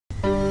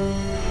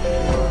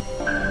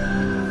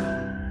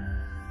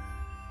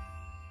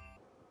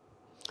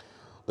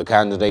The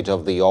candidate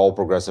of the All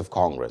Progressive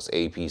Congress,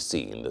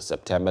 APC, in the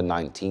September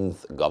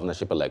 19th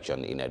governorship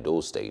election in Edo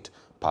State,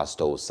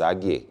 Pastor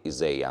Osagie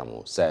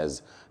Ize-Iyamu,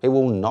 says he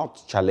will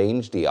not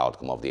challenge the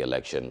outcome of the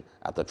election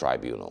at the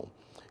tribunal.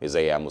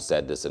 Ize-Iyamu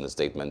said this in a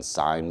statement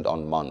signed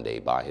on Monday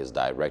by his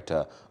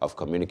Director of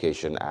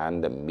Communication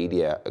and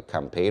Media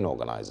Campaign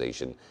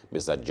Organization,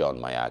 Mr. John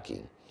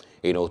Mayaki.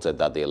 He noted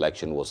that the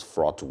election was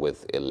fraught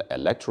with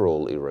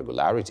electoral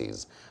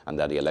irregularities and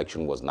that the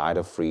election was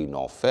neither free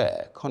nor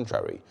fair,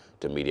 contrary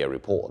to media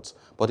reports.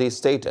 But he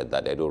stated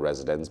that Edo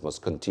residents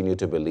must continue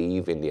to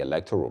believe in the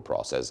electoral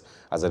process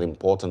as an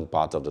important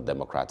part of the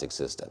democratic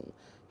system.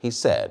 He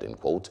said, in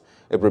quote,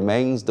 "It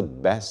remains the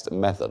best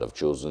method of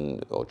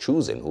choosing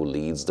who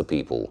leads the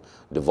people,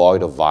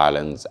 devoid of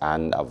violence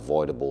and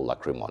avoidable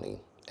acrimony."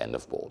 End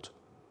of quote.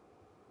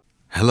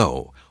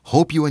 Hello,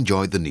 hope you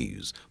enjoyed the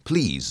news.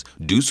 Please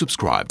do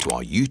subscribe to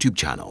our YouTube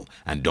channel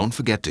and don't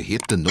forget to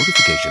hit the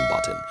notification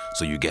button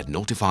so you get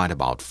notified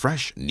about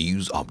fresh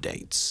news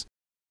updates.